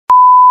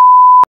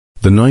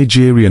The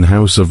Nigerian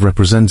House of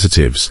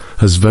Representatives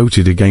has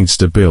voted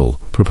against a bill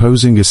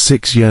proposing a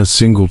 6-year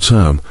single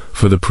term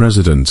for the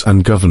President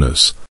and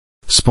Governors,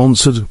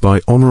 sponsored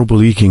by Honorable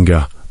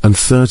Ikenga and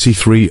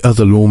 33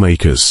 other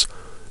lawmakers.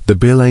 The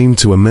bill aimed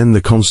to amend the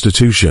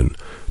Constitution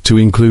to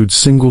include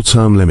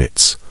single-term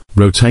limits,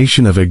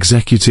 rotation of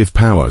executive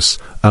powers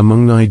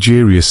among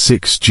Nigeria's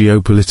 6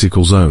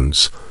 geopolitical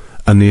zones,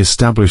 and the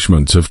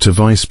establishment of 2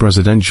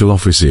 vice-presidential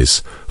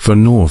offices for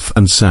North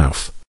and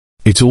South.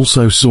 It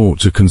also sought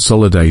to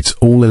consolidate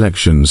all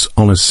elections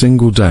on a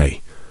single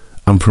day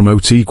and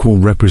promote equal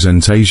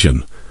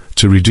representation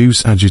to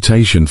reduce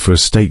agitation for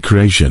state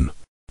creation.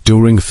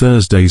 During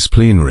Thursday's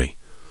plenary,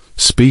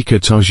 Speaker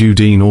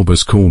Tajudeen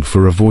Abbas called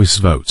for a voice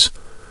vote,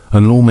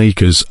 and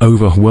lawmakers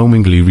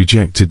overwhelmingly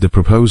rejected the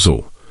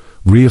proposal,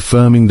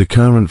 reaffirming the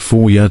current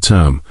 4-year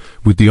term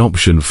with the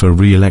option for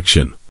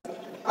re-election.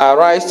 I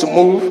rise to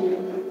move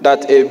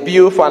that a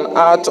bill for an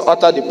act to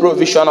alter the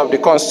provision of the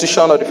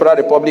Constitution of the Federal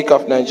Republic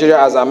of Nigeria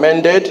as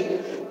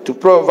amended to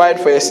provide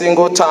for a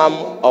single term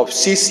of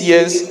 6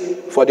 years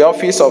for the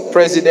office of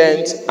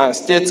President and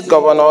state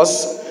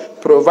governors,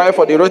 provide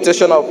for the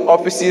rotation of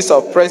offices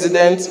of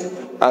President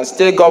and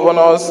state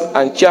governors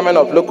and chairmen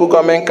of local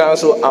government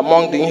council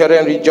among the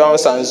inherent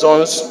regions and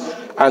zones,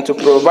 and to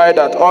provide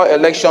that all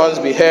elections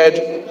be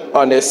held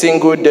on a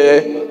single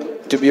day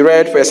to be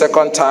read for a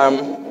second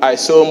time. I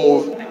so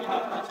move.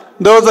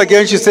 Those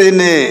against, you say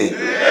nay.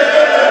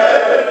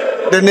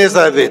 The nays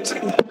have it.